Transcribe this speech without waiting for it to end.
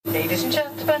Ladies and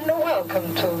gentlemen,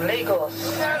 welcome to Lagos.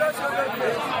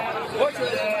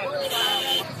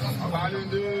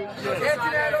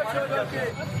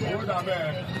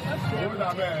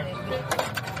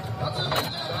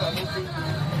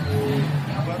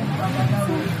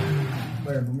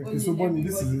 So, Bonnie,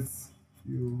 this is it.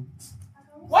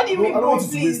 What do you mean, bro?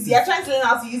 Please, you're trying to learn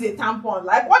how to use a tampon.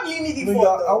 Like, what do you need it for?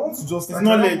 I want to just it's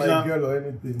not like my girl or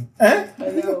anything.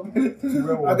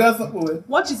 Hello. I got something.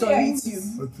 Watch it on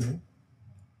YouTube. Okay.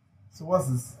 So what's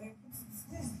this?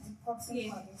 This is the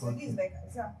cutting part. So this is like,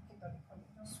 is that pocket on the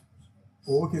corner?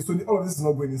 Oh, okay. So all of this is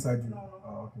not going inside you. No.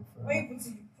 Oh, okay. Fair When enough. you put it,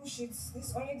 you push it.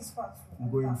 This only this part will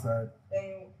You go enter. inside.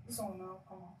 Then this one will now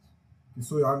come out. Okay,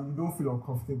 so you don't feel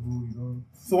uncomfortable. You don't.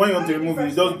 So when you want to remove it,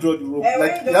 you just draw the rope. When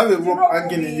Like you you have a the rope rope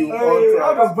hanging will in be- you. Hey,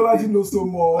 how does Balaji know so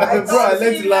more? Bro, I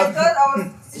let you laugh.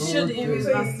 Showed the image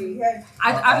last week. Yeah.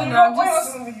 I don't know. I'm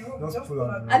just. Just pull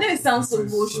out. I know it sounds so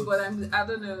bullshit, but I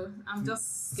don't know. I'm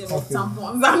just scared of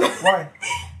tampons. Why?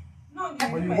 No,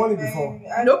 But you won it before.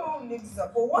 I Nope. don't need this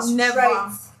up. But once you Never. try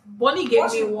it, Bonnie gave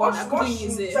once me you- one. I once couldn't you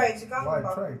use it. try it, you can't Why? go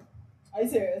back. Try it. Are you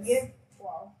serious? Yeah.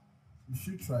 Wow. You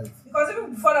should try it. Because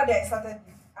even before that day I started,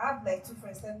 I had like 2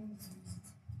 friends telling me to use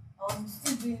it. I'm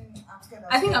still doing. I'm scared.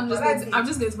 I think I'm just But going to. I'm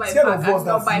just going to buy a Scared pad. of I'm what?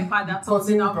 not buy a That's pad at all.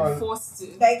 Then I'll be cutting forced to.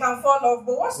 that it can fall off,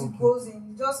 but once Okay. it goes in,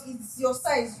 you just it's your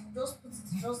size. You just put it.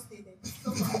 You just stay there.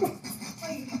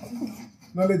 Why you-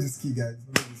 Knowledge is key, guys.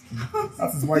 Knowledge is key.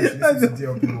 That is why you should listen to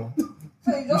dear people.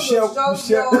 So you just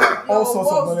share all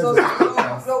sorts of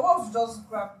knowledge Your walls just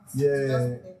grab it. Yeah.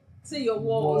 Just- Say your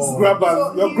walls. Whoa.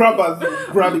 Grabbers, your grabbers,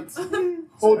 grab it.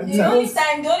 Hold it The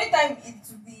tight. only time it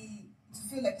to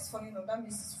feel like it's falling off, that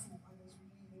means it's full and it's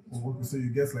really. Oh, okay, so you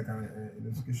get like a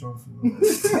notification to.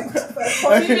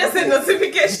 You just said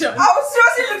notification. I was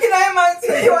seriously looking at him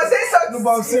and he was saying something. No,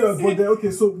 but I'm serious. But then,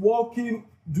 okay, so walking,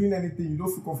 doing anything, you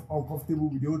don't feel uncomfortable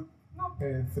with the old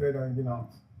thread hanging out.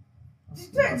 The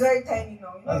thread is very tiny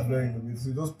now. You know? That's very innovative. So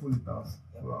you just pull it out.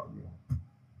 Wow, yeah.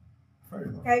 Fair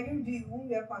enough. Can even do it, won't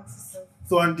wear pants itself.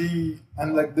 So like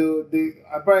the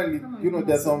apparently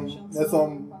there's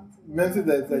some menses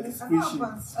that is like squishy.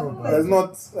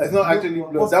 It's not actually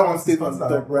blood. That one stays on the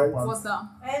top, right? What's that?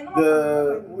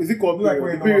 Is it called Like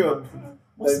period? The when you period.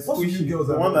 What's you Squishy. girls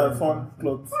The are one wearing? that form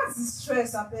cloth. What's the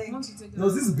stress, I beg? There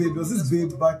was this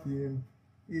babe back in.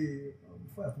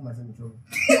 Before I put myself in trouble.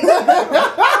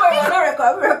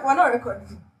 We're not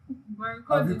recording.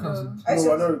 Have you cancelled? I No, said-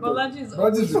 we're not recording. Balaji is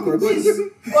But just because.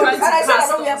 And I said I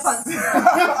don't wear pants.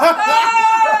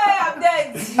 Hey, I'm dead.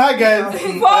 Hi guys.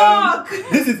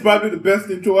 Fuck. This is probably the best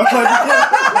intro I've had.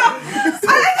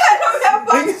 I don't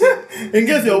wear pants. In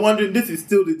case you're wondering, this is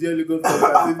still the Dear Lagos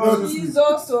podcast. It's not just- He's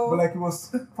also. But like it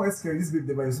was quite scary. This babe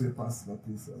never used to wear pants in that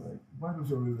place. So like, why don't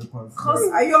you always wear pants?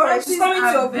 Are you alright? She's coming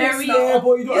to your place very- now. Yeah,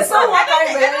 but you don't. It's not like I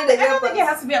I don't think it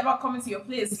has to be about coming to your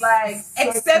place. Like,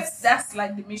 except that's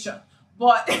like the mission.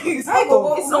 But it's I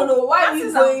go. No. Why are that you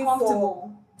is going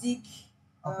uncomfortable. for dick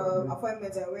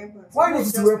appointments and wearing pants? Why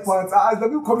don't you wear pants? The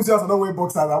people coming to us and not wearing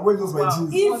boxers. I wear just my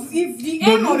jeans. If the No,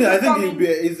 aim of really, I you think coming,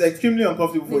 it's extremely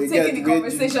uncomfortable for you guys Taking to the wear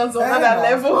conversations on Eh, another no.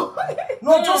 level.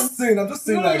 No, I'm just saying. I'm just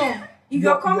saying. Like, If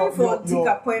you're coming you're- for a you're-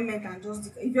 dick appointment and just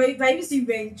dick, if I even see you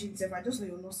wearing jeans, if I just know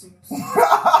you're not serious.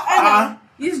 And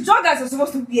it's joggers you're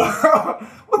supposed to wear.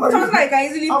 what are Something you? like I can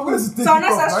easily I'm put. going to take So it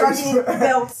now start off, right? strapping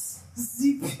belts,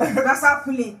 zip, and start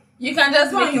pulling. You can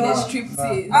just make it a Nah.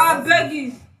 striptease. I beg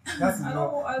you. That's I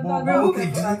enough. don't- I But don't-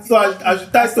 okay, I So I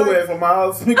should tie somewhere from my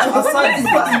house because aside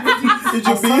that, it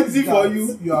should be aside easy that, for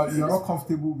you. You're not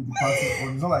comfortable with the party,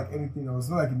 or it's not like anything else. It's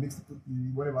not like it makes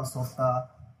whatever softer.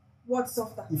 What's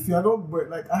softer? If you're not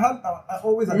like I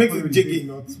always had Makes a it problem with jiggy. babe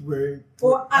not wearing.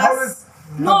 Or I always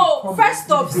have a No, problem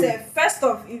first off, with babe. Seth. First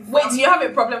off, if Wait, do you have a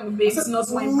problem with babes not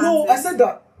wearing pants? No, I said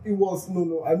that it was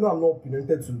no. I know I'm not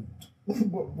opinionated to.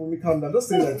 But we calm down. Just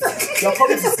say that you're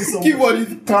coming to see someone. Keyword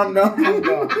is calm down. Calm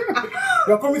down.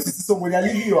 You're coming to see someone. You're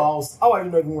leaving your house. How are you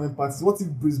not even wearing pants? What if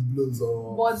breeze blows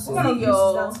or? But What kind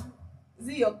of is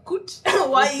it your cooch?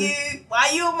 why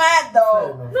you mad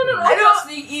though? No.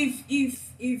 Obviously,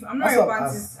 if I'm not That's wearing what I'm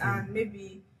panties asking. and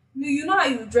maybe you know how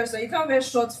you dress, like you can't wear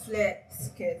short flare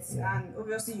skirts, and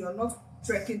obviously you're not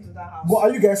trekking to that house. But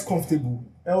are you guys comfortable?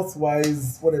 Health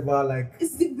wise, whatever. Like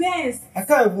It's the best. I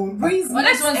can't even. Breeze But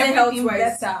that's makes one everything everything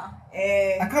better. better.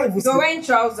 I can't even. If you're sleep. wearing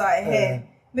trouser hair,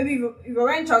 maybe if you're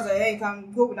wearing trouser hair, you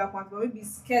can go without pants. But maybe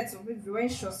skirts, or maybe if you're wearing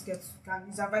short skirts,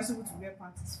 it's advisable to wear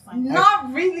pants. It's fine.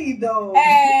 Not really though. Me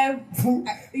as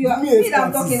that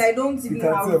I'm panties, talking, I don't even you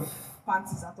can have tell.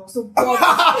 panties at all. So, but, Oh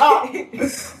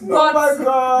my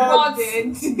god!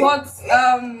 but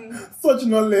Such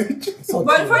knowledge.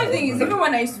 But the funny thing is, even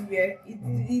when I used to wear it,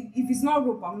 if it's not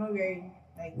rope, I'm not wearing.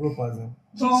 Like, Rope as in.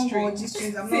 tongue or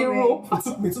G-strings. I'm Say not rope. It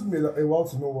took me a while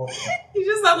to know what. You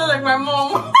just sounded like my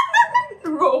mom.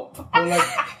 Rope. I'm like,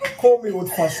 call me old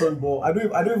fashioned, but I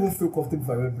don't even feel comfortable if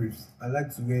I wear briefs. I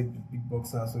like to wear big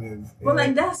boxers, so there's. But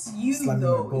like that's you slamming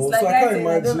though. my balls. It's like So I guys can't saying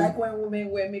I don't imagine. like when women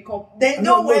wear makeup. They No,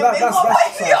 don't wear makeup.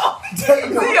 that's trash.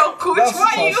 See your coach, That's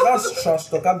why trash. you? That's trash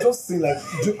talk. I'm just saying, like,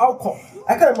 how come?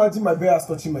 I can't imagine my bare ass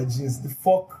touching my jeans. The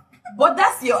fuck. But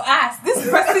that's your ass. This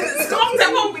person is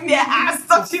comfortable with their ass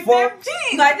touching their Fuck.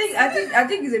 jeans. No, I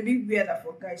think it's a big weirder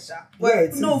for guys, sha. But Yeah,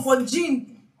 it no, is. for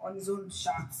Jean on his own,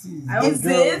 sha. See, I don't Is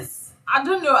it? I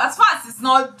don't know. As far as it's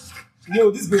not.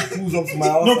 Yo, this babe pulls up to my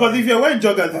house. No, because if you're wearing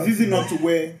joggers, it's easy not to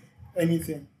wear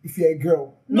anything. If you're a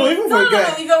girl, No, even No, for a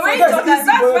guy. if you're wearing Guys, joggers, easy,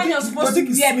 that's but when I you're think- supposed I think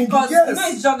to it's wear swinging, because yes. you know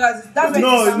it's joggers. That's when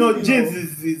No, it's no,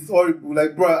 jeans is horrible.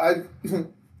 Like, bro, do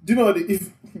you know what? If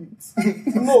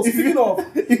no. Speaking of,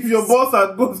 if your boss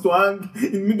had goes to hang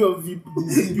in the middle of the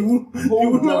you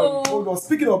hold on.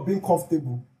 Speaking of being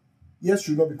comfortable, yes,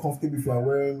 you should not be comfortable if you are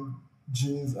wearing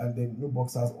jeans and then no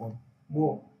boxers on.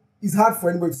 But it's hard for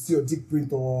anybody to see your dick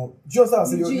print or just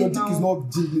as your dick is not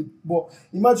jiggly. But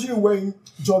imagine you wearing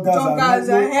joggers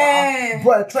and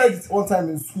bro, I tried it one time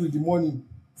in school in the morning.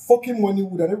 Fucking money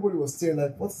wood, and everybody was staring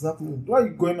like, what is happening? Why are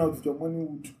you going out with your money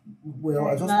wood? Well,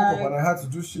 I just woke up and I had to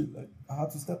do shit. Like, I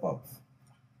had to step up.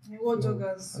 You wore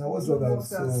joggers. And I was No joggers,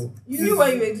 boxers. so You knew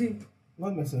what you were doing.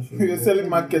 not necessarily. You're selling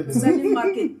market. Selling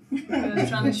market. You're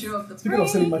trying to show off the Speaking of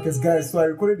selling markets, guys, so I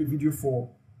recorded a video for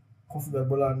Coffee by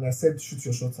Bola and I said, shoot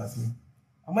your shots at me.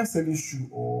 Am I selling shoe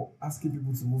or asking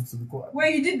people to move to the car?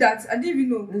 When you did that, I didn't even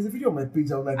know. There's a video on my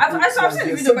page. I was like, I've seen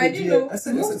the video, but I didn't know. I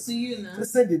said, Move to you now.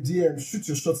 just send a DM, shoot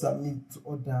your shots at me to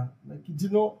order. Like, it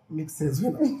did not make sense.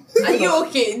 When Are you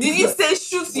okay? Did you say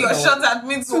shoot your shot at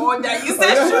me to order? You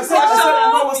said Yeah, shoot your I said- I said- shot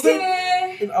I was at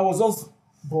saying- me. I was just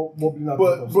wobbling out.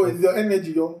 But bro, it's your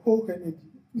energy, your whole energy.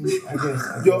 I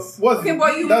guess. Your what's Okay,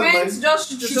 but you that's meant my- just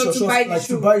shoot Shoot your your shot to buy shots, the like,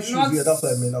 shoe. to buy shoes, not yeah, that's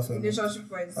what I meant, that's what I meant. relationship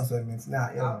price. That's what I meant. Nah,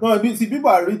 yeah. No, I mean, see, people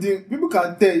are reading. People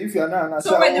can tell if you're not an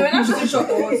So wait, they were not shooting shot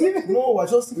or what? No,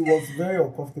 it was very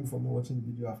uncomfortable for me watching the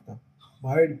video after. But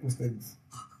I already posted it.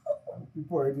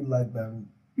 People already liked that.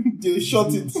 They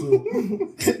shot it. So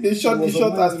They shot the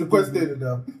shot as requested.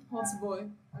 Hot boy.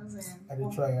 I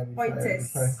did try.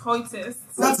 Pointers.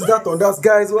 Hoitest. That's that on that,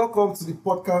 guys. Welcome to the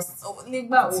podcast Oh,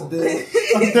 Nigba. today.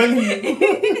 I'm telling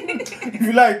you.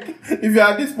 If you're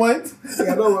at this point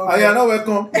Yeah, no, and you're not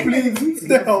welcome, please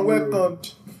stay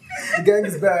unwelcomed. The gang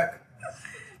is back.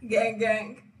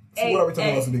 Gang. So what are we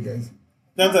talking about today, guys?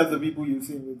 Those are the people you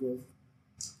see in Lagos.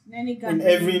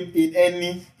 In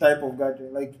any type of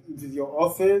gathering, like it is your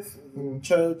office, in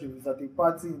church, if it's at a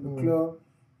party, in the club,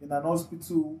 in an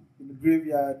hospital, in the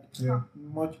graveyard, Yeah.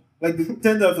 much like the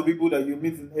tens of people that you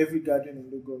meet in every gathering in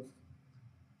Lagos.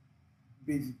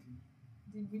 Basically.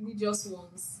 The religious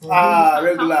ones.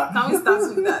 Regular. Can we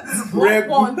start with that?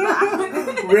 Regular.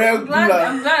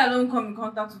 I'm glad I don't come in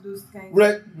contact with those kinds.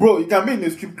 Bro, you can be in a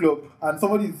strip club and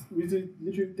somebody is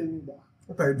literally telling you that.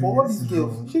 What are you For doing? all these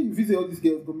girls, you visit all these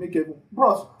girls to make everyone.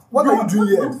 Bros, What are you doing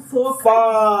here? Fuck.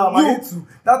 Fam, I hate to.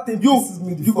 That thing pisses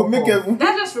me the you fuck can make off. everyone.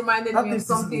 That just reminded That me thing of pisses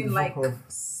me something the like fuck off.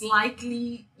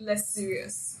 slightly less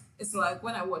serious. It's like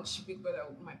when I watch Big Brother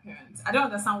with my parents. I don't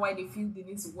understand why they feel they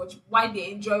need to watch, why they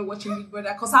enjoy watching Big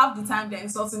Brother. Because half the time they're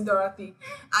insulting Dorothy,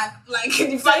 and like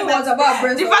the fact what about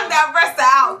breast that her breasts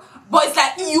are out. But it's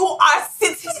like you are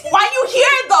sitting. Why are you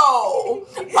here though?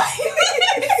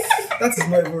 That is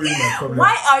not even really my problem.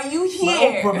 Why are you My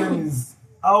here? own problem is,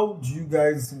 how do you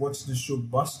guys watch the show,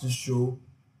 bash the show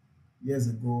years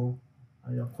ago,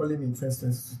 and you're calling me in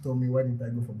 2020 to tell me why didn't I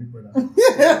go for Big Brother? I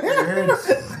heard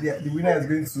the winner is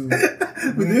going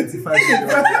to win 85 million.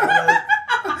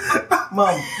 I'm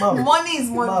like, ma'am. Money is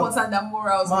more Ma'am. important than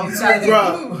morals. Ma'am, my 2 child.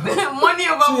 years ago- Money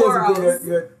 2 over years morals. ago,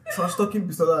 you're trash talking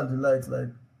Bisola and the likes, like,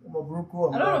 I'm a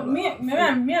broco. I don't know. Me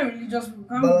and religious people can't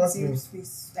be in the Balance same me.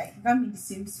 space. Like, we can't be in the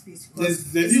same space.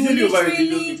 Because There's it usually over literally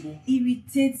religious people.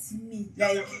 irritates me.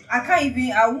 Like,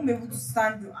 I won't be able to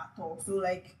stand you at all. So,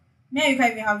 like, me and you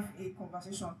can't even have a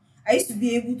conversation. I used to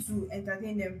be able to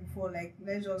entertain them before, like,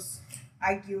 let's just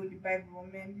argue the Bible,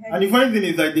 man. And the funny thing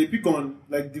is like they pick on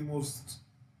like the most.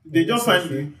 They just find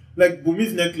the, like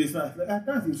Bumi's necklace now. Like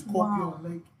that's a scorpion. Wow.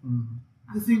 Like Mm.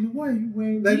 they say, why are you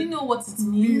wearing? Do Like you know what it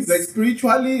means means? like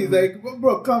spiritually, it's like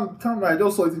bro, come down. I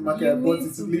just saw it in market. I You bought need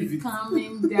it to to leave be it.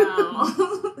 calming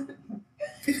down.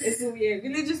 It's so weird.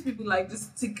 Religious people like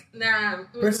just tick. Nah.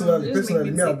 Personally, just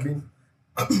make me, I've tick.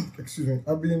 been, excuse me,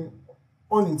 I've been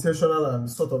unintentional and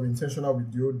sort of intentional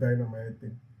with the whole dyeing of my hair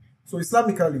thing. So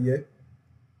Islamically, yeah, it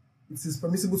is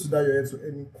permissible to dye your hair to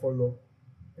any color,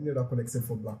 any other color except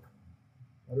for black.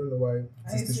 I don't know why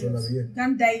this station over here. You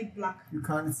can't dye black. You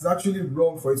can. It's actually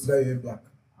wrong for you to dye your hair black,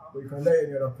 but you can dye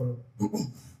any other color.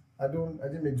 I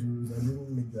didn't make the rules. I didn't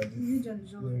make that. Religion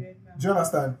is just weird, man. Do you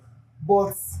understand?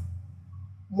 But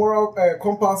moral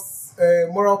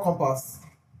compass,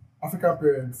 African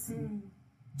parents.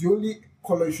 The only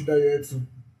color you should dye your hair to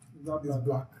is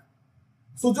black.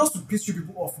 So just to piss you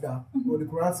people off that, well, the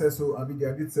Quran says so. I mean,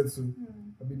 the Hadith said so.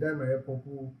 I be dyeing my hair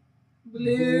purple,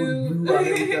 Blue. gold, blue, and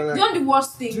everything. You know the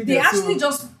worst thing? They actually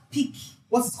just pick.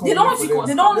 What's it called?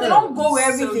 They don't go with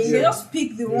everything. true. They just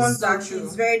pick the ones so that true.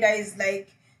 is that is like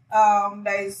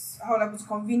that is how like it's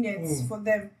convenient for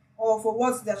them or for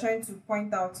what they're trying to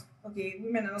point out. Okay,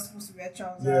 women are not supposed to wear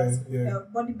trousers. Yeah.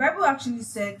 But the Bible actually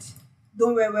said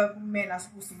don't wear what men are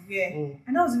supposed to wear.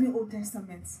 And that was even Old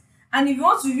Testament. And if you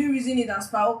want to even reason it as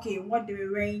far, okay, what they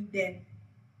were wearing then,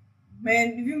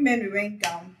 men were wearing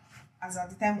gown as at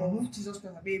the time of Jesus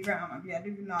Christ, Abraham, I don't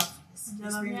even know how to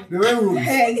explain They wear robes.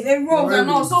 they robes and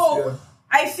all. So Yeah.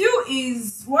 I feel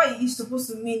is what it's supposed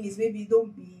to mean is maybe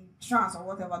don't be trans or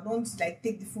whatever. Don't like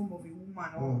take the form of a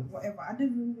woman or whatever. I don't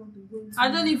even want to go into I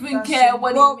don't even that care shit.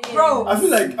 what Bro, it means. bro. I feel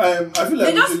like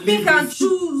They we just should pick leave and this-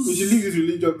 choose. We should leave this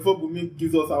religion before Bumi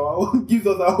gives us our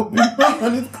opinion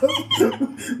on it,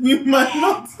 because we might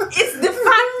not. It's the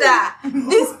fact that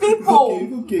these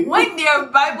people, Okay. when their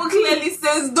Bible clearly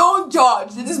says don't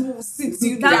judge, they just will sit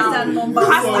you That's down, the number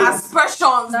has one.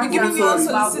 aspersions, That's be giving the you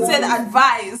number unsolicited one.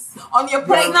 advice on your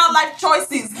personal life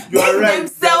choices. You are Give right.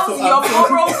 themselves So your I'm sorry.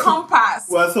 moral compass.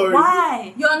 Well, sorry.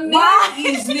 Why? Your name Why?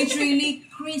 is literally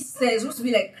Christ. It's supposed to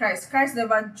be like Christ. Christ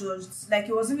never judged. Like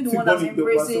he was even the one that was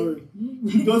Symbolic, but embracing.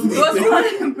 sorry. He was the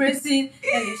one embracing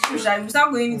and it's true. Like, we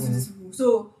start going into this people.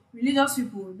 So religious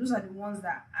people, those are the ones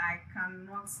that I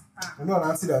cannot I stand. know an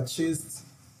auntie that chased,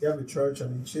 they have a church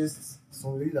and they chased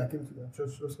some lady that came to their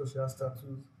church just because she has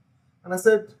tattoos. And I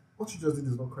said, what you just did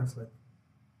is not Christ-like.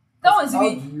 That one's How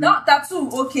even do you- that tattoo.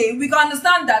 Okay, we can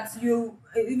understand that you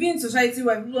even in society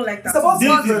where people don't like It's tattoos. about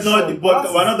This is not the podcast.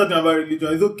 That's- We're not talking about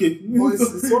religion. It's okay. But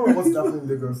it's one of what's happening in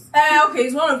Lagos. Okay,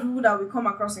 it's one of the people that we come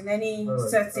across in any Alright,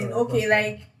 setting. alright, Okay, that's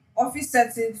like office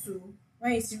setting too.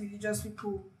 When you see religious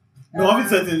people. No, office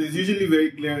setting is usually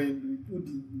very glaring. Who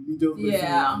the religious person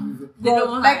Yeah. is. They But,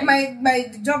 don't like hide. my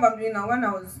the job I'm doing now. When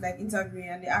I was like interviewing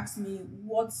and they asked me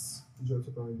what's they're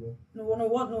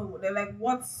like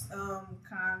what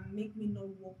can make me not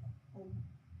work, or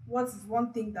what is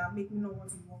one thing that make me not want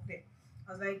to work there.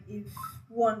 I was like, if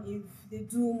they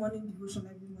do morning devotion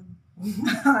every morning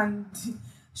and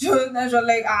she was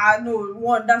like, no,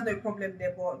 one, that's no problem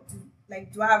there, but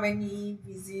like, do I have any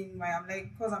reason why? I'm like,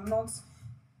 because I'm not.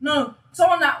 No,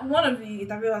 one of the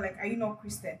interviewers was like, are you not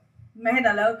Christian? In my head,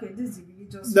 I'm like, okay, this is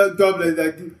religious. That job like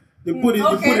that. They put it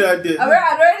out there.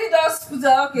 I already just put it,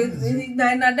 okay,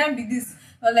 now then be this.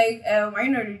 But like,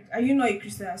 are you not a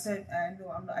Christian? I said, no,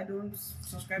 I'm not, I don't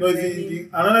subscribe No, to anything.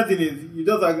 another thing is, you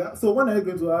just like, so when are you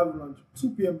going to have lunch? 2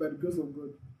 p.m. by the grace of God.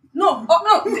 No,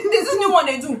 this is new one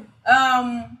they do.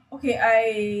 Okay,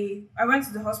 I went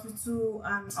to the hospital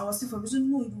and I was sick for a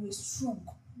reason. No, you were strong.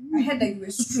 I heard that you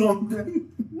were strong.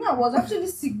 No, I was actually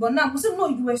sick, but now I said, no,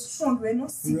 you were strong. You were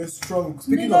not sick. You were strong.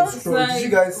 Speaking Niggas, of strong, did you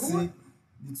like, guys see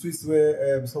the twist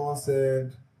where someone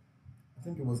said, I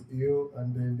think it was ill,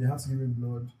 and then they had to give him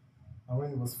blood, and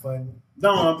when it was fine, That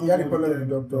one happens. he had a problem with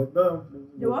the doctor.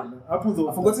 The what? Happens all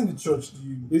I've the forgotten the church.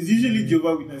 It's usually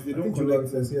Jehovah Witness. They I don't think collect Jehovah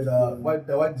Witness here that why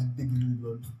did they give you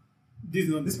blood? This is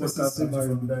not This this person saved you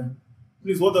from dying.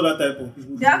 Please, what other type of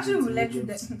people? They actually will let you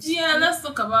there. Yeah, let's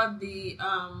talk about the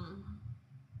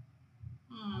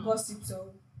Gossip,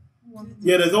 so.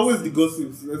 Yeah, there's always the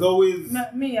gossips. There's always.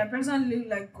 Me, I personally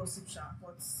like gossip,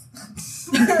 but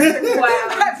Wow.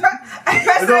 I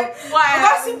personally Wow.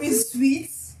 gossip is sweet.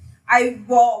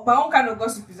 But my own kind of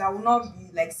gossip is I will not be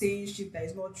like saying shit that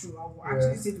is not true. I will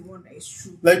actually say the one that is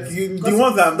true. Like the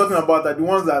ones that I'm talking about are the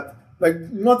ones that like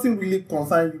nothing really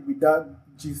concerns you with that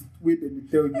gist way that they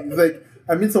tell you. It's like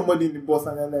I meet somebody in the bus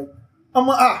and they're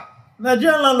like,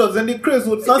 Nigerian landlords and the craze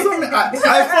would I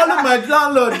follow my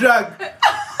landlord drag.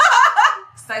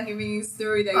 Start giving you a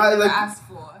story that you I never like- asked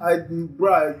for.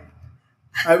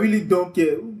 I really don't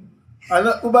care. I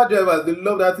know Uber drivers, they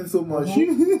love that thing so much.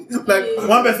 Like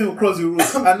one person will cross the road,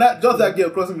 and that girl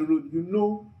crossing the road,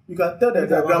 you can tell that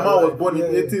their grandma was born in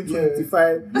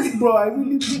 1825. Bro, I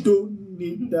really don't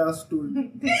need that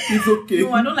story. It's okay.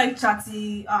 No, I don't like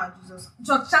chatty. Jesus.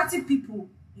 So chatty people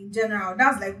in general.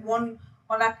 That's like one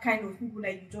other kind of people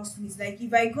that you just miss. Like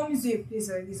if I come into a place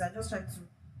like this, I just try to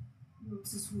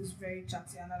notice who is very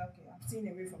chatty, and I'm like, okay, I'm staying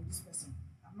away from this person.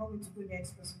 I'm not going to go near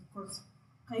this person because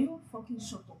can you fucking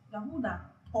shut up? The people that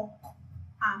talk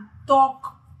and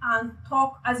talk and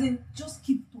talk, as in just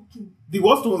keep talking. The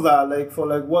worst ones are like for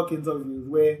like work interviews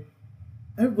where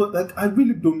everybody like I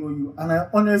really don't know you and I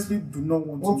honestly do not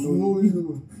want to know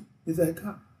you. It's like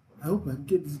I hope I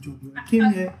get this job. I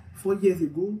came here 4 years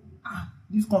ago.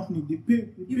 This company they pay.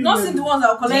 You've not seen the ones that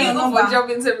will Do collect you your go number. for job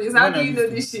interviews? How do you know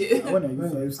this shit? When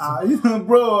I used to.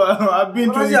 Bro, I've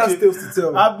been to What this still shit. to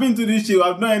tell? I've been to this shit.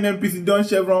 I've done NNPC, done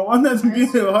Chevron. I wanted to be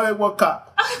a hard worker.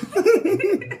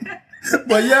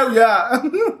 But yeah, we are.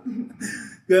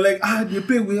 They're like, they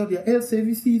pay well, their health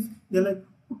services. They're like,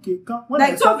 okay, come.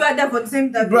 Like two of you are there for the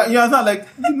same time. Right, you understand? Like,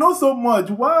 you know so much.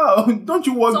 Wow. Don't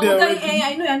you work So there? like, already?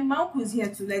 I know, and my uncle is here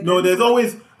too. Like, No, there's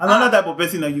always another type of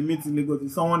person that you meet in Lagos.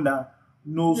 Is someone that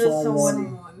knows Knows someone.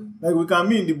 someone. Like, we can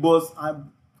meet in the bus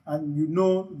and you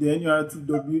know the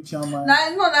NURTW chairman. Now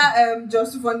it's not that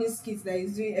just funny skits that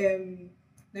he's doing.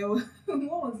 What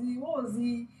was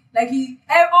he? Like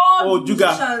all the Juga.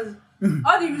 musicians.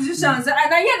 All the musicians, and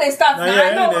I hear they start. Nah, Now, yeah,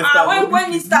 I know they start.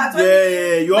 when he starts. You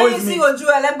When always you see meet. Oju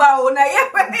Elemba, now yeah.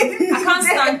 I can't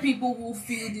stand people who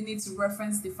feel the need to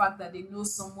reference the fact that they know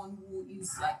someone who is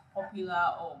like popular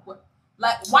or what.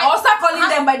 Like why? Or start calling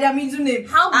them by their middle name.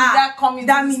 How did that come into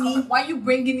that this mini. comment? Why are you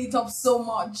bringing it up so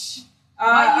much?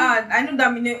 I know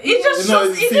that meaning. It just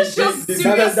shows. It just shows the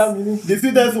serious. The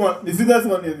sweetest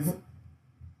one is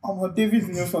David's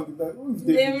new song. Like, who's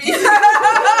David?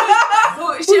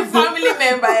 She family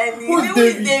member. Who's Who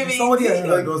is David? David? Somebody I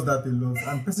know that does that a lot,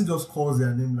 and person just calls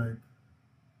their name like,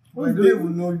 I don't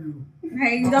even know you.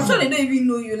 Like, I'm sure they don't even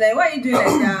know you. Like, why are you doing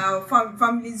like their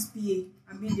family's PA?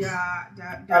 I mean,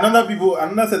 their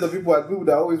Another set of people are people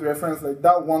that always reference like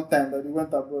that one time that they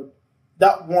went abroad.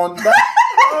 That one. What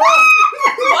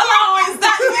is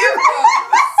that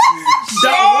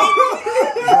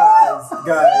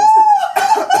Guys,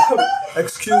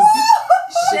 excuse me. I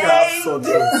think I have sore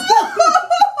throat.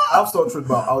 I have sore throat,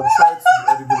 but I'll try to be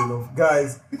edible enough.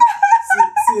 Guys,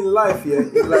 see in life,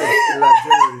 generally,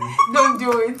 Don't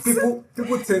do it.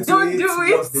 people tend to Don't hate do it.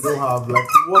 what they don't have. Like,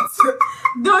 what?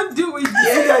 Don't do it.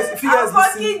 If you guys I'm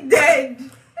listen, fucking dead.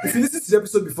 if you listen to the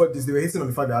episode before this, they were hating on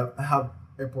the fact that I have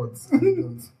AirPods. And they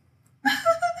don't.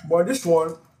 But this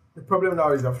one, the problem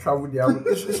now is I've traveled there.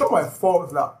 It's not my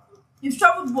fault that You've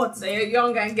traveled what? So you're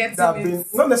young and getting that it. been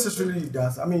not necessarily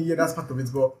that. I mean, yeah, that's part of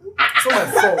it, but it's not my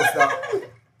fault that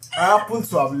I happen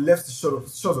to have left the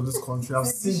shores of this country. I've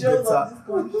seen better.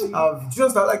 I've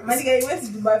just that like My nigga, you went to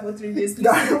Dubai for 3 days.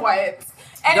 Please be quiet.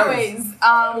 Anyways,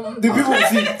 The people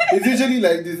see it's usually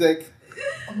like this, like,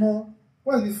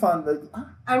 why is this fan like?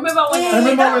 I remember when I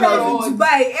remember when I was in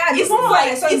Dubai. Yeah, It's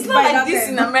not like this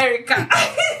in America.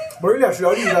 But really, actually,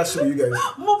 I'll leave that shit with you guys.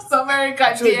 Move to America,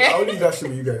 Actually, dear. I'll leave that shit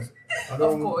with you guys. I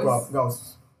don't Of course. go out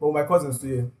girls. But my cousins too,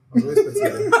 yeah. I'm always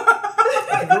expecting them.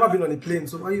 I've never been on a plane,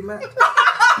 so why are you mad?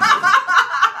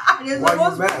 They're Why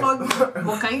supposed you to plug you.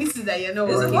 But can you see that you're not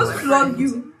They're working supposed with to plug friends?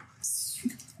 you.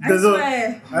 I There's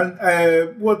swear.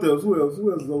 And what else? Who else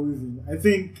is always in? I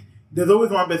think there's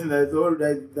always one person that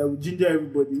will ginger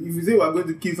everybody. If you say we're going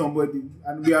to kill somebody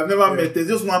and we have never met, there's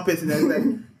just one person that's like,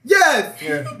 yes,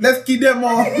 let's kill them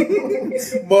all.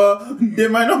 But they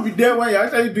might not be there when you're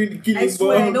actually doing the killing. I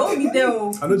swear, they But won't be there.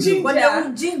 Oh. I know they But they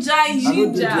will ginger you.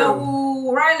 ginger. They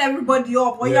will rile everybody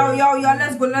up. Oh, yo,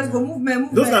 let's go.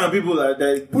 Movement. those kind of people are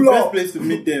the Pull best up. place to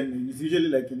meet them is usually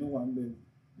like one bed.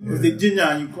 It's the ginger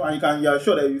and you're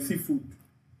sure that you see food.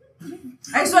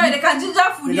 I swear, they can ginger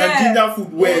food, They yeah. can ginger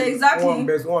food well. Yeah, exactly. one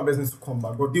best needs to come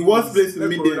back. But The worst place to let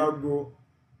meet Corona them. go.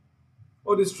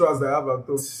 All these trials that I have at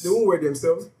home, they won't wear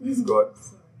themselves. Please God.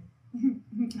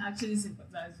 Actually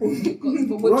sympathize with you because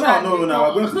No, we're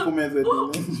going to comment with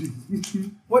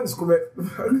them. What is comment? We're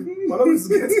not going to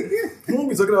get. We won't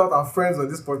be talking about our friends on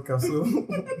this podcast. So,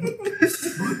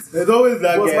 There's always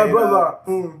that what's guy. my brother?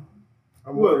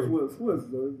 I'm Who else? worried. Who else?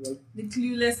 Like, the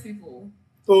clueless people.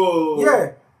 oh,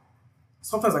 Yeah.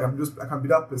 Sometimes I can be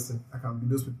that person. I can be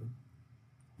those people.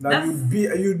 That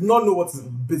you'd not know what is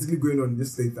basically going on in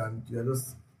this state, and you're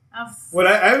just. Well,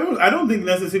 I don't think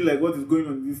necessarily like what is going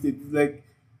on in this state. It's like,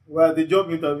 well, the job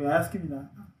interview, I ask him now,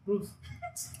 bros,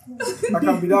 I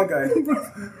can be that guy.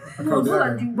 I can be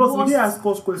that guy. bros, will they ask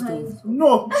us questions?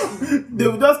 No, they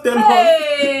will just tell us.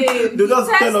 Hey! They will just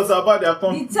tell us about their The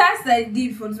company. test I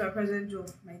did for my present job,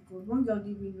 my God, one girl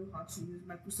didn't even know how to use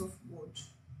Microsoft Word.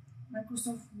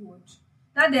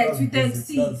 That day I That's tweeted, basic.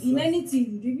 see, That's- in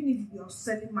anything, even if you're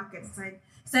selling market side,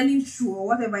 selling shoe or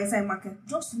whatever inside market,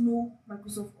 just know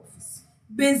Microsoft Office.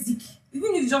 Basic.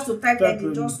 Even if you just to type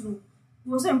anything, just know. It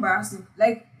was so embarrassing.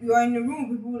 Like, you are in a room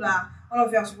with people that all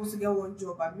of you are supposed to get one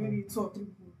job and maybe 2 or 3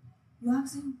 people. You're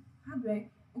asking, how do I?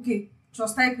 Okay,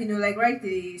 just type, like write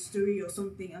a story or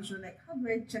something, and she's like, how do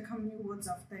I check how many words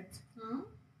I've typed?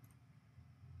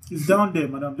 It's down there,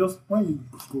 madam. Just when you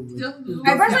go. Just look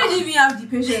I at personally it. didn't even have the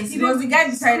patience. It was the guy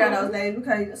beside that I was like, look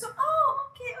at it. So,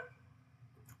 okay.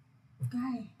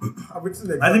 Guy. I've written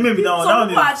like I think maybe that one. Some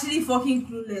people are That actually fucking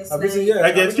clueless. I've written, yeah.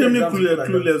 like I've extremely written exams like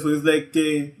that. clueless. So it's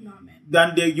like No,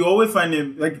 man. then you always find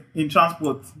them like in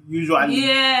transport usually.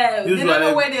 Yeah, they Usually, don't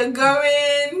know where they're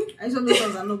going. I just know those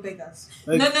ones are no beggars.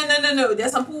 Like, No.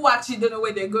 There's some people who actually don't know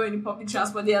where they're going in public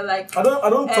transport. They're like, I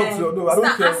don't talk to you. No, I don't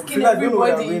start care. asking Feel like don't know what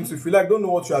you're everybody. going to. Feel like don't know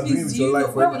what you are doing please, with do you your know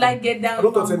life. where right will now. I get down I don't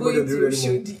if talk to I'm anybody going that to do it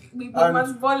anymore. Oshodi? We And-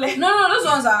 must ball like- No, those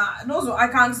ones I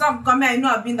can understand. I mean, I know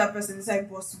I've been that person inside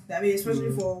bus. I mean,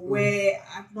 especially for where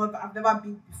I've never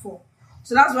been before.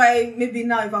 So that's why maybe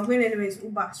now if I'm going anywhere, it's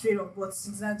Uber straight up. But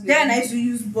Exactly. then I used to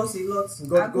use bus a lot.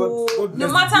 God, I go, God No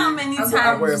bless matter the how day. many I go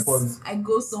times AirPods. I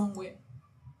go somewhere,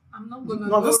 I'm not gonna.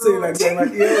 No, I'm go just saying wrong. like they're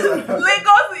like yeah.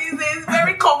 Lagos is a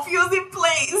very confusing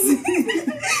place.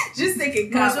 Just take a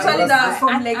no, cab. especially that from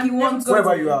I'm like you never want to.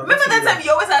 Wherever you are. Remember just that hit me time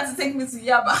you always had to take me to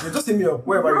Yaba? up. Yeah, just hit me up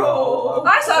wherever you Bro. are.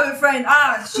 I used to have a friend.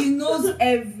 She knows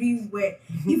everywhere.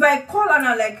 If I call her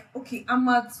now, like, okay, I'm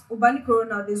at Obani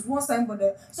Corona. There's one signboard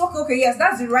there. So okay, yes,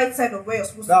 that's the right side of where you're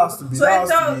supposed That to has go. to be- So that has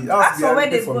to enter, be- that has ask to be for where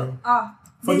everything there's for go. me.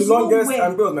 There's For the longest, nowhere.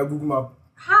 I'm going on my Google map.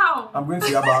 How? I'm going to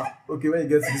Yaba. Okay, when you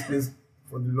get to this place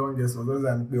for the longest, or those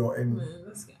I'm or any.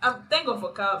 Thank God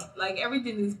for cab. Like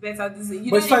everything is better this way.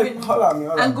 You But it's don't like even. holla me.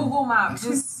 And Google Maps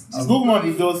just Google Map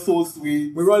is just so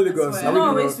sweet. We run Lagos. That's Now why-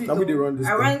 No, we wait, dey sweet run. Now we dey though. run this. I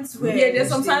thing. went where yeah. There's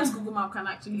sometimes Google Map can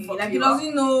actually fuck like it you up.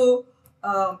 doesn't know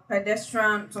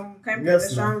pedestrian, some kind of Yes,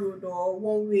 pedestrian road or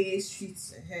one-way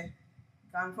streets.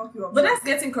 Can fuck you up. But that's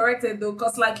getting corrected though,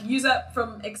 because like user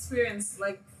from experience,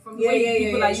 like from the Yeah, way yeah,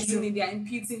 people yeah, are it's using true. it, they are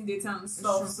imputing data and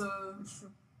stuff. true. So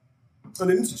So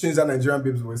they need to change that Nigerian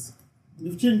babes voice.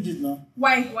 They've changed it now.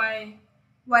 why?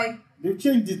 Why? They've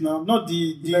changed it now. Not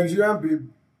the Nigerian babe.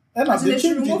 As in they they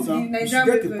should changed it remove the now. You should Nigerian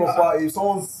get a baby. proper. If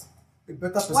someone's a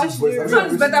better Why person's should voice. you- I Which mean,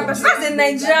 one is better person? That's the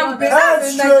Nigerian baby. That's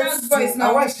That's the Nigerian straight voice to. now.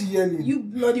 And why is she yelling? You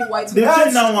bloody white They man.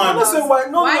 changed that I'm not one. saying why.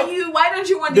 No, Why no. why don't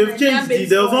you want the They've Nigerian changed baby it.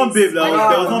 There was one voice? babe that was Why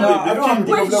there was one not? babe. I They've don't have changed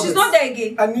a it. Wait, problem she's with- not there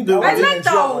again. I need I want like Nigerian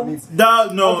that. on it. That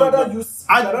I'd no. rather use.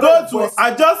 I go to.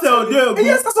 I just said Odeogu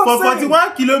Yes, that's what for I'm saying.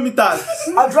 41 kilometers.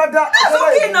 I'd rather. That's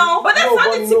okay now, but that's No,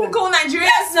 how the no. typical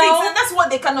Nigerian speaks, now. and that's what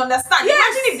they can understand. Yes.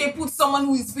 Imagine if they put someone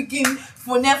who is speaking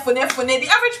phone. The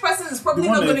average person is probably The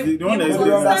one not going that- to the one be that able is But to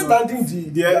you're very understand.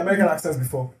 understanding the American accents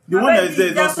before. The one that is there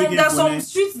is not There's speaking there's some Pune.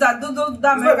 streets that that It's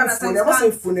American not accent funny. I'm not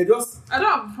saying can't. funny. Just I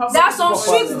don't have a problem. There are some with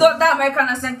streets it. that American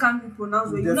accent can't be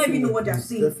pronounced. Where you don't even know what they're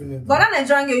saying. Definitely. But that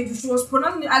Nigerian girl, she was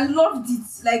pronouncing it. I loved it.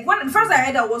 Like when the first I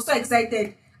heard, I was so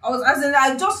excited.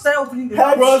 I just started opening the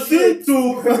Head door. Proceed to.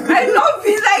 I loved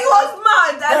it. Like it was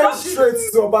mad. I head loved it. straight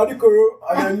to Obadikoro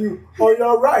and then you on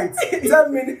your right.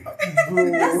 10 minutes. That's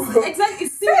Bro. exactly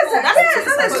it's simple. Yes, That's yes,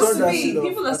 what that's it's supposed to that be. shit off.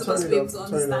 People are I supposed to turn be it able to off,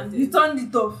 turn it understand You it. turned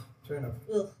it off. Fair enough.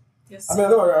 Ugh. Yes. I mean, I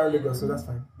know around Lagos, so that's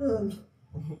fine. Ugh.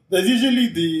 There's usually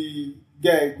the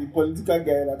guy, the political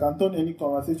guy that can turn any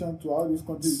conversation to how this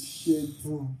country is shit.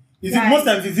 Is it Guy. most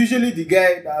times it's usually the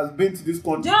guy that has been to this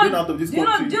country, Do you know- been out of this do you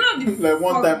know- country, do you know the like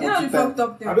one fuck- time do you or know two the fucked times.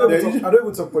 up thing? I don't, Yeah, even talk, I don't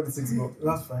even talk politics, but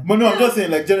that's fine. But no, I'm just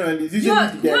saying, like generally, it's Do you usually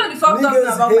know, the do you know guy. the fucked up thing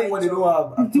Niggas about hate my what they job?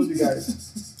 don't have. I told you guys.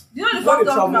 Do you know the When fucked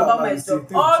they up travel thing about out, my like, you see job?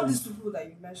 things All change. these people that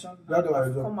you mentioned, That do my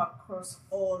I've job. come across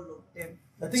all of them.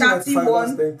 I think Chatty 95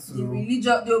 one, thanks the to religious,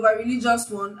 the over religious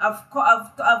one.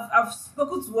 I've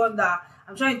spoken to one that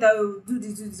I'm trying to tell you do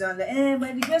this, and like,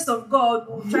 by the grace of God,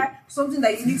 we'll try something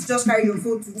that you need to just carry your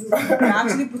phone to do. You're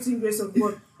actually putting grace of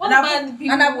God. What And about the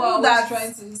people and I who are put that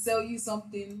always trying to sell you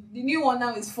something? The new one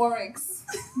now is Forex.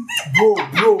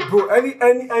 bro. Any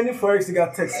forex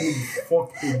nigga text me,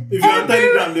 fuck him. If you're on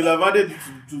Telegram, they'll have added it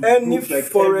to Any groups, like, every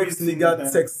forex single nigga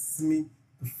time. texts me,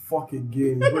 the fuck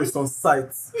again, bro. It's on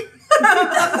site.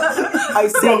 I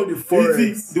sell the You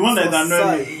forex. see, the one It's that's on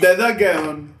annoying site. me, there's that guy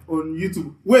on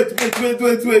YouTube.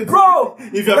 Wait. Bro,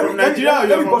 If you're from Nigeria or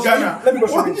you're from Ghana. let me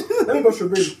go show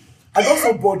you. I got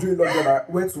so bored during lockdown.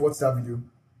 I went to watch that video.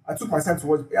 I took my time to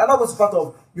watch. And that was part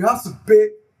of you have to pay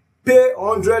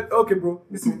 100. Okay, bro,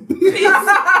 listen.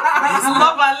 It's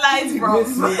love and light, bro.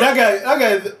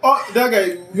 That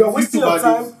guy. You're wasting your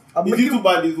time. I'm His making-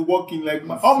 YouTuber is working like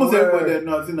almost Swear. everybody there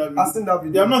now has seen that video. I've seen that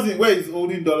video. Yeah, I'm not saying where he's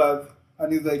holding dollars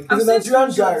and he's like. I've He's a seen Nigerian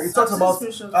guy. screenshots. He talks I've about seen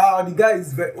screenshots. the guy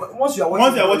is very. Once you are watching,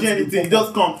 Once you're watching anything,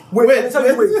 just come. Wait.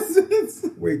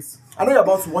 Wait. I know you're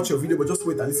about to watch your video, but just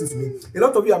wait and listen to me. A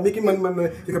lot of you are making money.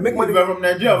 You can make money If you're from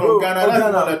Nigeria, Bro, from Ghana, that's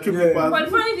Ghana, the one that triple yeah. pass. But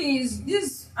the funny thing is,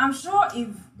 this I'm sure if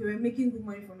they were making good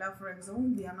money from that forex, they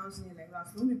won't be announcing it like that.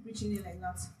 They won't be preaching it like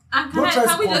that. And Don't try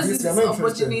can to we just convince use me, I'm this not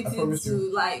interested, I opportunity promise to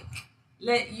you. like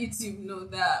let YouTube know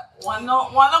that we're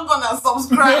not gonna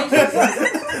subscribe.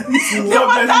 No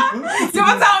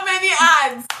matter how many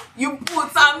ads you put,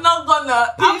 I'm not gonna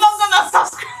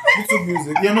subscribe. YouTube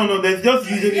Music. Yeah, no. There's just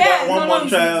usually that one month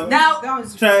trial. That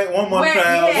was Try 1 month Where-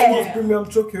 trial. yeah. Almost premium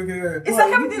choke. Okay. It's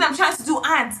like everything I'm trying to do.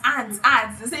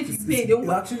 Ads. They say if you pay, they It's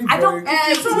will. actually I don't.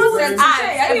 very- someone very- said, ads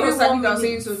I think it was every Sadiq that 1 was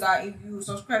saying minute. so that if you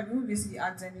subscribe, you won't be seeing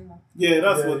ads anymore. Yeah,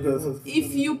 that's Yeah, what yeah. does.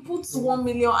 If you put 1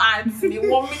 million ads in a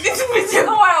 1 minute video,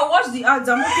 No, I watch the ads.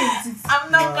 I'm okay with it.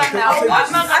 I'm not Nah, gonna. I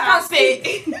I'm not gonna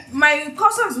pay. My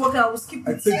cursor is working. I will skip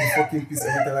I it. take the fucking piece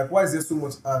every time. Like, why is there so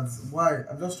much ads? Why?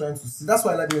 I'm just trying to see. That's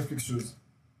why I like Netflix shows.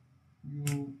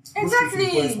 You Exactly,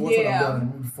 yeah. See,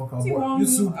 one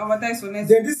YouTube. advertise for Netflix.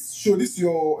 Then this show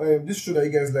that you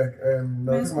guys like,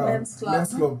 Men's Club.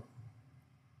 Men's Club.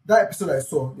 That episode I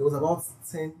saw, there was about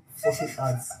 10 fucking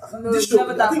ads. No, This it's show-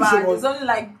 never I that think the bad. show was- It's only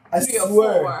like I 3 or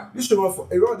swear, 4. this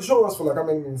show runs for like how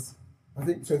many minutes? I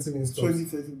think 20 minutes. tops. 20,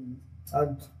 30 minutes.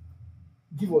 And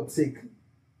give or take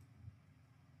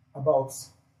about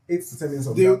 8 to 10 minutes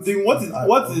of that.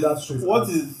 What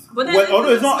is But then although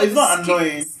it's not skip-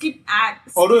 annoying. Skip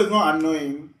ads. Although it's not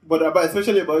annoying, but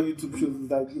especially about YouTube shows is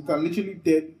that you can literally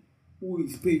tell who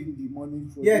is paying the money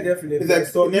for Yeah, it. definitely. It's like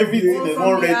So in everything UBA there's from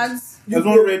one the red. ads. There's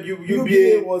one red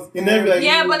UBA was in every like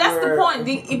Yeah, but that's the everywhere. point.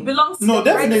 It belongs to No,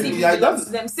 them. Red definitely, TV yeah, belongs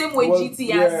to that's- them. Same way was-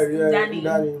 GT as Danny. He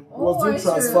Oh, was doing I see.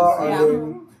 transfer and Yeah.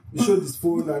 then he showed his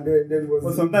phone and then was.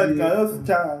 but sometimes you can just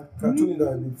try Can tune it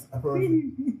down a bit,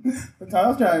 apparently.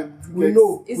 We and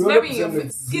know. It's we very in 100% your know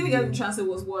face. Skinny Girl in Transit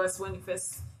was worse when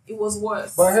it was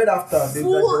worse. But I heard after they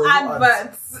Full there was no ads.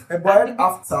 adverts. But I heard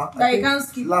after I That you think can't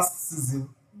skip. last season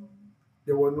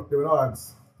there were no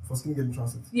ads for Skinny Girl in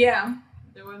Transit. Yeah,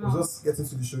 there were It was no. just getting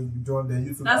to the show, you join the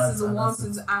YouTube That's ads. season and 1, that's it.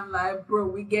 season. I'm like, bro,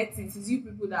 we get it. It's you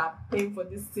people that are paying for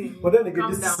this thing. But then again,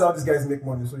 Calm this is down. how these guys make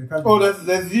money, so you can't. Oh,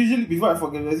 there's usually, before I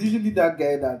forget, there's usually that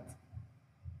guy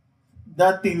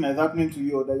that thing that's happening to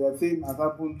you or that you're saying has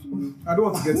happened to you. I don't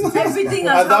want to get into Everything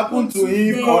Has happened to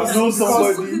him them. or know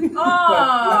somebody.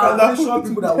 Ah. Like, I'm sure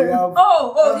people that we have.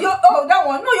 That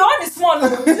one. No, your own is small. Do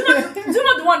you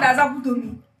know the one that has happened to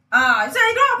me? So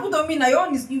it don't happen to me now. Your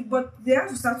own is big, but they have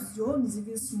to start with your own is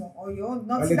even small or your own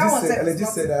not. And That one I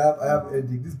just said said I have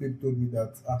headache. This babe told me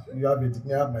that you have headache,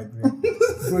 I have migraine.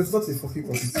 So it's not a fucking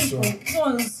competition.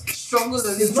 Struggle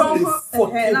It's not a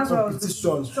fucking that's what I was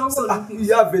competition. Struggle So, Olympics.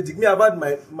 you have headache. Me, I've had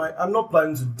my. I'm not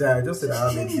planning to die. I just said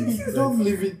I have headache. Just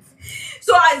leave it.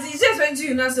 So as he just went to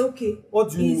you and I said, okay. What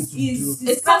do you need to do?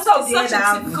 It's part such of the head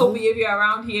a typical behavior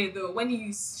around here, though. When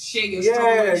you share your struggle,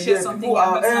 Yeah, you share yeah, something people you're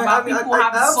are- missing about, people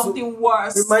have have to something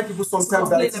worse. Remind people sometimes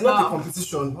that it's complain not a about.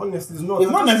 competition. Honestly, it's not.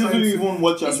 It's not I'm just necessarily trying to- even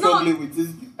what you're It's not- struggling with.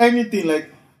 It's anything like,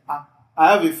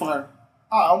 I have a fan.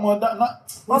 I'm on that.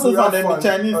 Not What's those your fan, them fan?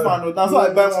 Chinese fan. That's why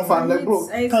I buy one fan. Like, bro,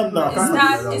 It's- calm down. I can't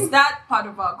stand It's people that part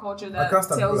of our culture that can't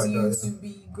stand tells people you like that, to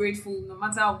be grateful no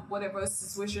matter whatever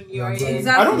situation you're Yeah, in.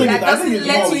 exactly. I don't think That it- I think doesn't it's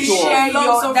let more you show off. share Long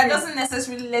your. That suffering. doesn't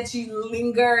necessarily let you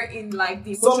linger in like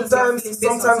the emotions you're feeling based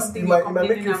on Sometimes something it you're might make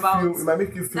complaining you about. feel. It might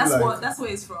make you feel like. That's where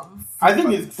it's from. I think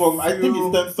it's from. I think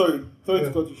Feel- it stems. Sorry Yeah.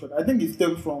 to cut you short. I think it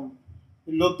stems from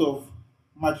a lot of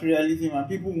materialism and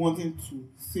people wanting to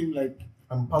seem like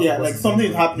I'm part of like what's something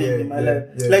is going on. happening Yeah, in my yeah, life.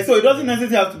 yeah. Like, so it doesn't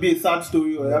necessarily have to be a sad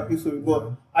story or a Yeah, happy story, but yeah.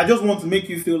 I just want to make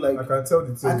you feel like I can tell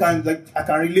the I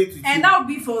can relate with you. And that would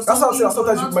be for That's what I'm something saying.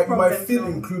 Sometimes not you might problem, feel no.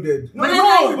 included. But then, no,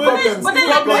 like, but problems, but then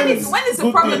like, when problems. it's a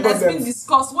Good problem things, that's been problems.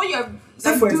 discussed, what you're Say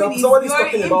like, for doing example, is somebody's you're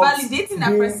talking about invalidating that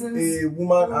being person's. a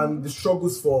woman and the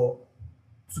struggles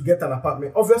to get an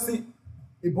apartment. Obviously,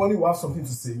 a bunny will have something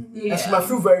to say, and she Yeah. might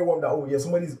feel very warm that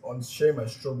somebody's on sharing my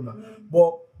struggle. Now.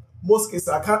 But most cases,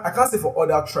 I can't say for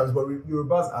other tribes, but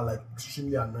Yorubas are like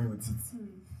extremely annoying with it.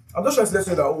 I'm just trying to let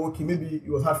you know that okay, maybe it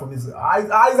was hard for me. It's harder.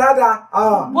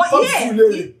 But come yeah, to you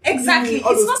later. exactly.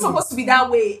 All It's those not things. supposed to be that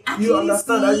way. At You least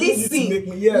understand? I need you to listen. make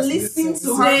me- yes, listen listen, to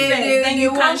listen. her They- friends. they- Then they you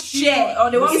can want you- share.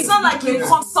 or they want It's you not to like you yeah.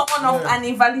 cut someone off Yeah. and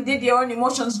invalidate your own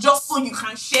emotions just so you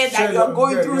can share that Share you're your-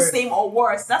 going yeah, through yeah. same or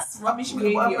worse. That's rubbish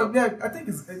behavior. I think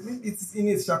it's in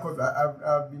its shackles.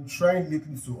 I've been trying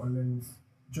lately to unlearn it.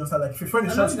 Just like if your friend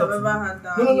is I trying don't to think talk I've to ever me.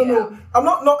 had that. No. I'm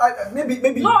not. No,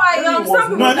 maybe. No, I maybe it understand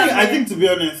was- No, people I think to be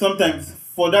honest, sometimes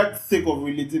for that sake of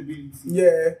relatability, Yeah.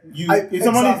 if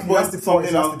somebody is that's going the something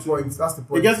point. out, That's the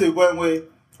point. it gets to a point where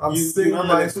I'm you saying have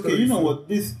my like, okay, you know story. what,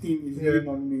 this thing is Yeah. really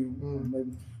on me.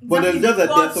 But there's Exactly, just that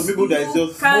there are but some people that is you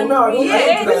just can No, I don't- relate. I don't do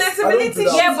that. I don't do Flexibility,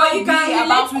 that. yeah, but you can Be relate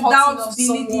about without cutting off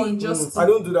someone belittling. just I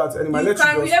don't do that anymore. I You let can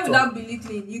you relate just without talk.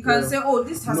 belittling. You can Yeah. say, "Oh,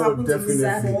 this has No, happened to me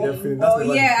definitely, before," definitely. or That's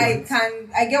never "Yeah, the I point. can.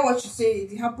 I get what you say.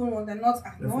 It happened once, and not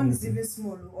that one is Definitely. even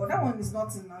small, or that one is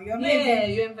nothing now. You're not Yeah,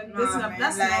 even. you're inventing Nah, up. man,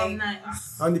 That's like- not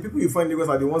nice. And the people you find in Lagos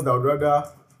are the ones that would rather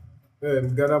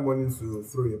gather money to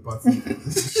throw a party.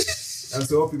 And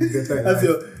so all people get that. that's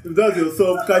your if that's your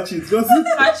song, catch it. Just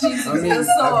Catch it I with mean,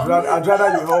 yourself. I'd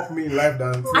rather you help me in life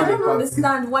than throw I a don't party.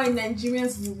 understand why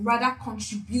Nigerians would rather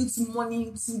contribute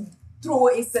money to throw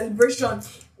a celebration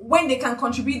when they can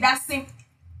contribute that same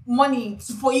money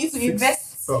for you to Fix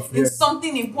invest stuff, in yeah.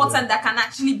 something important that can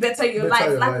actually better your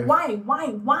Better life. your Like,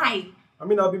 life. why? I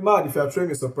mean, I'll be mad if you're throwing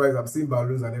me a surprise. I'm seeing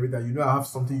balloons and everything. You know, I have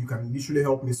something you can literally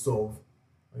help me solve.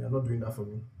 And you're not doing that for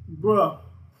me. bro.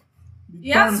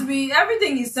 It has to be.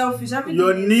 Everything is selfish. Everything.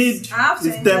 Your is, need I have to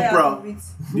is enjoy out temporal. of it.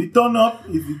 The turn up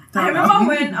is the I turn remember up.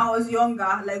 when I was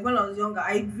younger,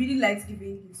 I really liked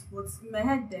giving gifts, but in my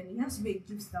head then it has to be a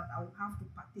gift that I would have to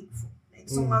partake for. Like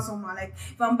somehow, like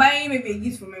if I'm buying maybe a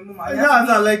gift for my mom, it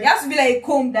has to be like a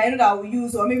comb that I know that I will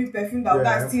use, or maybe perfume that I will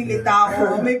Yeah, go and steal yeah. later,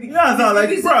 or maybe Yeah, it's not like,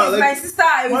 if it's, bro, if it's like, my sister,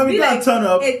 it when would we be can't like turn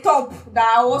up. a top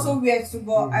that I also wear to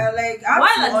go. I like I While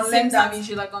have at to the same unlearn time, that. you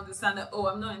should like understand that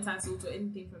I'm not entitled to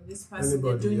anything from this person.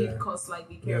 Anybody, They're doing yeah. it because like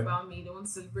they care Yeah. about me, they want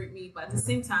to celebrate me. But at the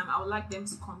same time, I would like them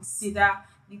to consider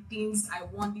the things I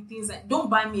want, the things that don't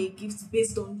buy me a gift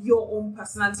based on your own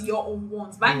personality, your own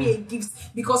wants. Buy me a gift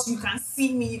because you can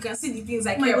see me, you can see the things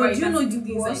I Oh my care God, about, do you can know see the the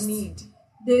things worst? I need.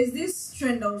 There's this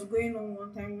trend that was going on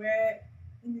one time where,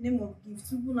 in the name of gifts,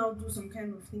 people now do some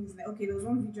kind of things. Like, okay, there was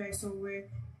one video I saw where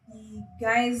I think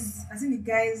the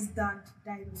guy's dad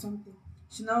died or something.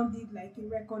 She now did like a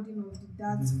recording of the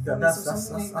dad's voice or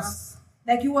something like that.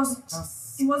 Like it was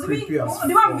even creepy as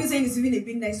they weren't fuck. even saying it's even a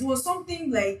bit nice. It was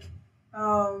something like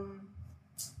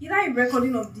either a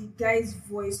recording of the guy's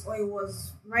voice or it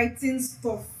was writing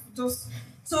stuff. Just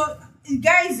so the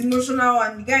guy is emotional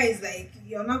and the guy is like,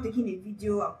 you're not taking a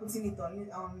video and putting it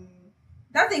on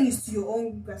that thing is to your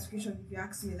own gratification, if you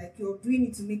ask me. Like, you're doing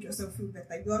it to make yourself feel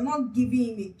better. You're not giving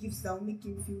him a gift that will make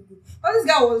him feel good. But this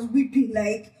guy was weeping,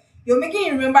 like, you're making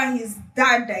him remember his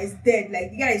dad that is dead.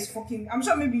 Like, the guy is fucking, I'm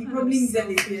sure maybe he probably needed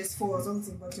a PS4 or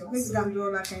something, but you're making him do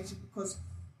all that kind of shit because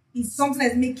it's something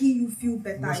that's making you feel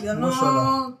better. You're Emotional.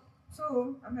 not.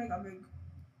 So, I beg.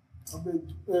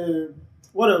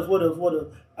 What else?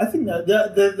 I think that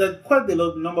there's quite a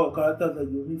lot number of characters that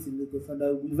you meet in Lagos and that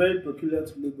will be very peculiar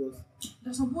to Lagos.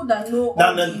 There's some people that know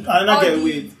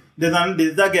There's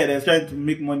that guy that's trying to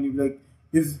make money, like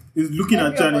is looking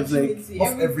at you and it's like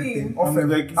Off everything. I'm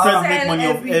like trying to make money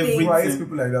off everything. I hate everything.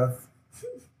 people like that.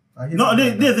 I hate No, people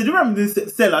like there's that. a difference between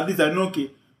sell at least I know,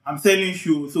 okay, I'm selling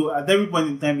shoes. So at every point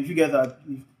in time, if you guys are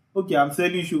okay, I'm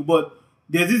selling shoes, but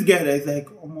there's this guy that is like,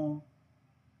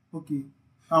 okay,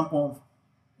 tampons,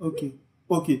 okay.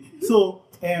 So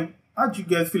how do you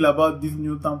guys feel about these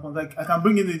new tampons? Like, I can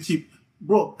bring in the cheap,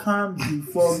 bro. Calm the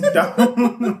fuck down.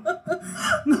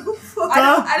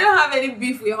 I don't have any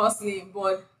beef with hustling,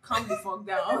 but calm the fuck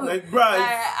down. Like, bro,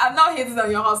 I'm not hating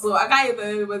on your hustle. I can't hate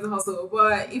on anybody's hustle.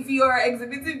 But if you're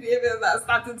exhibiting behaviors that are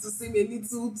starting to seem a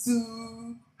little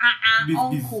too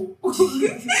uncool.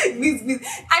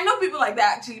 I know people like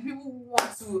that actually. People who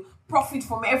want to profit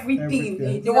from everything.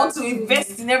 Everything. They want to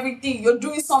invest in everything. You're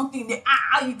doing something.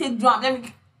 You take drum. Let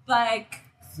me like.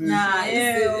 Nah,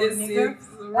 it's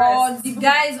or the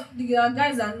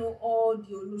guys that know all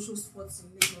the Olosho spots in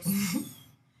Lagos.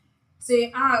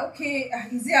 Say, okay,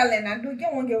 is it Allen? I don't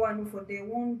get one for there.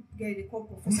 One guy they call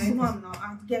professor. I know I'm now.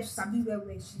 I get Sabi where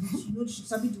she know she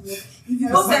Sabi the work. If you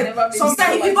go there,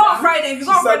 sometimes if you go on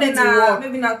Friday, now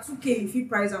maybe not 2K if you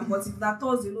price and but if that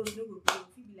Thursday, no, she don't go.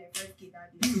 If you be like 5K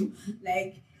that day, so,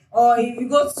 like, or if you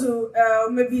go to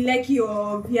maybe Lekki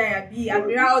or VIB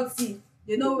Admiralty.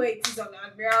 They know where it is on the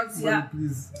Admiralty. Money,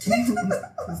 please.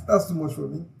 That's too much for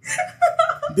me.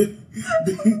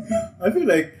 I feel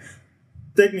like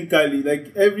technically,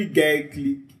 like every guy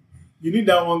clique, you need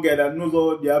that one guy that knows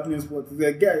all the happening spots. It's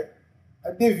like, guy,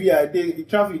 I did via the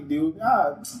traffic, they would,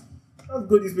 let's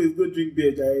go this place, go drink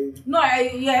beer, guy. No,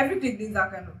 every clique needs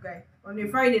that kind of guy. On a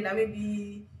Friday, that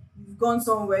maybe you've gone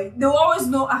somewhere, they will always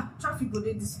know, traffic go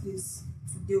to this place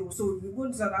today. day, so we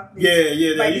go to that place.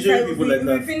 Yeah. There are usually people like We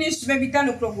that. finish maybe 10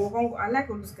 o'clock. We'll come. I like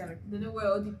all those kind of. They know where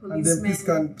all the And policemen. then police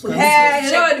can Hey,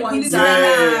 you know the checkpoints police are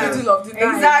Yeah. in the middle of the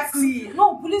night. Exactly.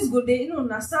 No, police go there. You know,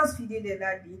 Nasas feed there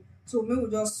that day. So maybe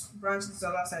we just branch this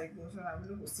other side go so that we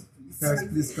don't go see police. Guys,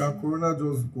 please, can Corona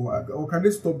just go? Or can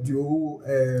they stop the whole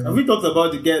Have we talked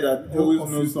about the guy that Oh, always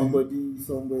coffee knows thing. somebody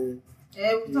somewhere?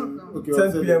 We talk now. Okay,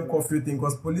 10 p.m. curfew thing?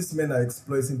 Because policemen are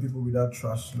exploiting people with that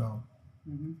trash now.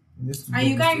 Mhm. It needs to And go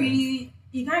you can't this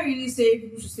way. really say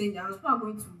people should stay in their house. People are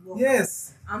going to work.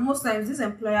 Yes. And most times these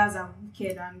employers are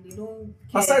wicked and they don't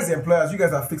care. Besides the employers, you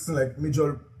guys are fixing like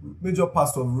major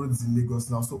parts of roads in Lagos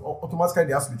now. So automatically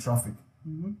there has to be traffic.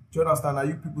 Mhm. Do you understand? Now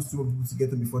you people still want people to get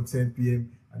them before 10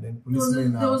 p.m. and then There was,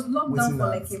 policemen there was are lockdown waiting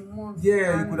for at- like a month. Yeah, you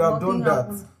and could have nothing done that.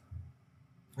 happened.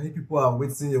 And you people are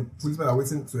waiting. Your policemen are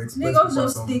waiting to express. Lagos people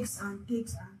just some- takes and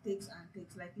takes and takes and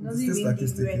takes. Like it It's doesn't just even like give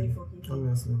it's you any taking. fucking thing.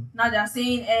 Honestly. Now they're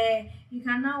saying, you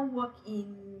can now work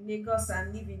in Lagos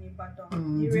and live in Ibadan. The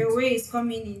Indeed. railway is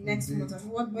coming in next Indeed. month. I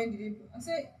said, when did they? I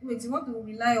said, wait, you want to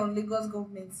rely on Lagos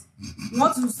government? You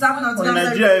want to start now to On go and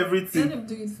Nigeria, start- Let everything. them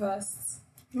do it first.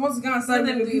 You want to go and start Let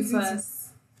them do it relocating to- first.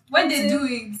 When they do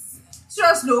it,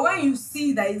 Trust though, when you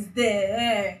see that it's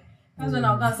there, that's when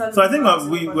I'll go and start. So I think looking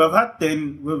we for have had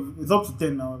 10. It's up to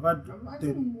 10 now. We've had I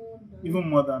 10, think more than even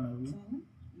more than have we? 10.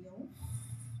 No.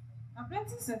 I've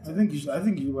plenty set. I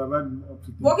think you have had up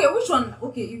to 10. Okay, which one?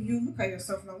 Okay, if you look at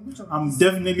yourself now, which one? I'm is-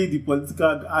 definitely the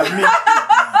political.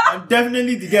 I'm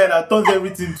definitely the guy that turns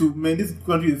everything to, man, this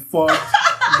country is fucked.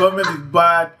 Government is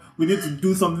bad. We need to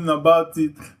do something about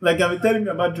it. Like, I've been telling me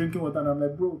about drinking water, and I'm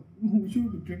like, bro, we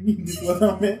should be drinking this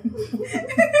water, man.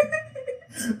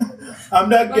 I'm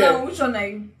that But now, guy. which one are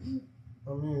you?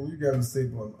 I mean, you guys say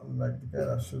one. I'm like the guy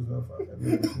that shows up at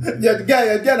every Yeah, the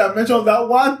guy that mentioned that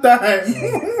one time.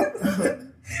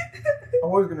 I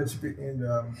was gonna chip it in.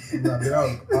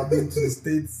 I've been to the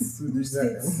States. To the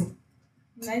States?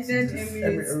 United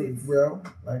Emirates. Well,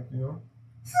 like,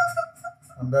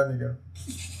 I'm that nigga.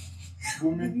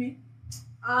 With me?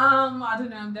 I don't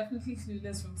know. I'm definitely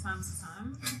clueless from time to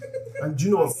time. And do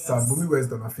you know what's sad? Bumi wears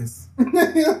it on her face.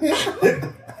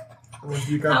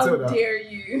 You can How tell that. dare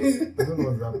you? I don't know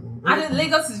what's happening. I think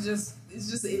Lagos is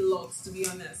just a lot, to be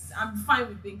honest. I'm fine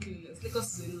with being clueless.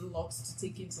 Lagos is a lot to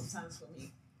take in sometimes for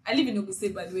me. I live in Ogun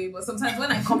State, by the way, but sometimes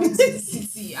when I come into the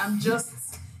city,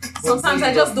 sometimes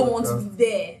I just don't want to be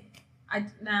there.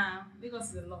 Lagos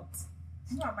is a lot.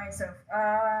 Not about myself.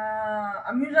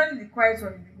 I'm usually the quiet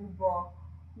one in the group, but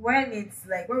when it's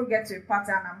like when we get to a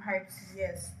pattern, I'm hyped.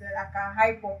 Yes, then I can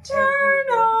hype up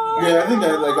everybody. Yeah, I think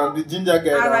I'm the ginger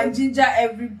guy. And I that- ginger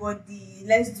everybody.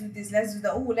 Let's do this. Let's do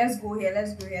that. Oh, let's go here.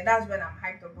 Let's go here. That's when I'm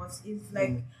hyped up. But if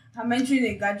like I'm entering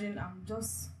a gathering,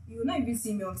 you will not even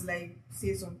see me until I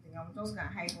say something. I'm just gonna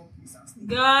hype up this and sleep.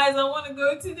 Guys, I want to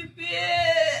go to the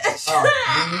beach. I'm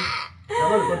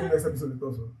not recording next episode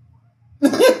with us.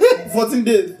 14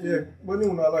 days. Yeah, when you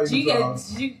wanna allow you Do you to go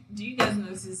guys out. do you guys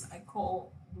notice I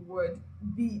call the word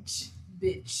beach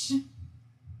bitch?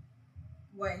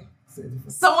 Why? Say it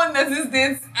different. Someone noticed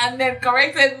this and then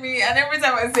corrected me, and every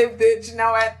time I say bitch,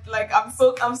 now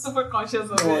I'm super conscious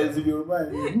of No, it. it's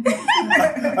Yoruba.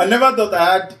 I never thought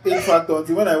I had A factor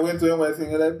until when I went to NYC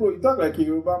and like, bro, you talk like a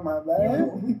Yoruba man.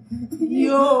 Like,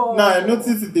 Yo. Nah, I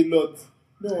noticed it a lot.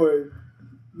 Don't worry.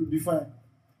 You'll be fine.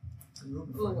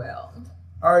 Oh well.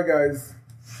 Alright, guys.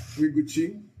 We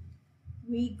Gucci.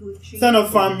 We Gucci. Send a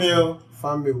fan mail.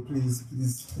 Fan mail, please.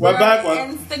 We're back.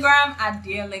 on Instagram at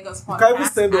Dear Lagos You Podcast. can even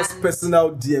send us and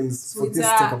personal DMs for Twitter things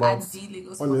to talk about. at D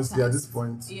Lagos Honestly, Podcast. at this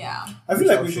point. Yeah. I feel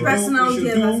like we should Personal do. DM,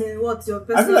 as in what your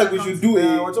personal I feel like we account? should do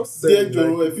Yeah, we're a just Dear saying,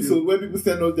 Joro like, episode where people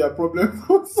send us their problems.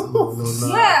 No.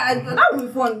 Yeah, that would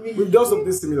be fun. Really. We've done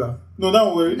something similar. No,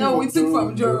 don't worry. No, we took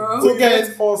from Joro. So guys,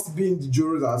 Us being the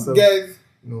Joros ourselves. guys,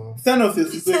 No. send us your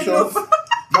situations.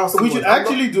 That's We too should much.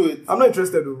 actually do it. I'm not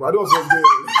interested though. I don't want to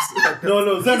do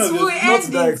No, send us It will your. end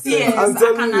to that in extent. tears. I'm I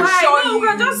telling can you. assure I know, you. we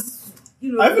can just,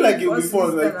 I feel like it will be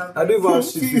fun, like, I don't even have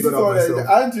shit to do about myself.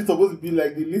 Aren't you supposed to be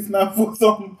like the listener for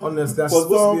some? Honestly, that's For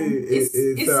supposed some- to be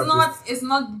a therapist. it's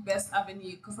not the best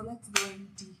avenue because I like to go in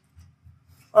deep.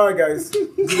 Alright, guys.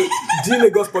 G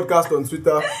Lagos Podcast on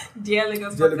Twitter. Dear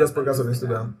Lagos G Lagos Podcast on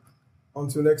Instagram.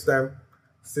 Until next time,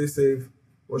 stay safe.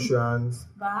 Wash your hands.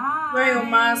 Bye. Wear your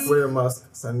mask. Wear your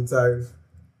mask. Sanitize.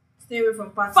 Stay away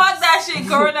from parties. Fuck that shit.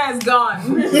 Corona is gone.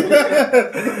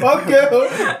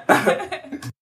 Okay.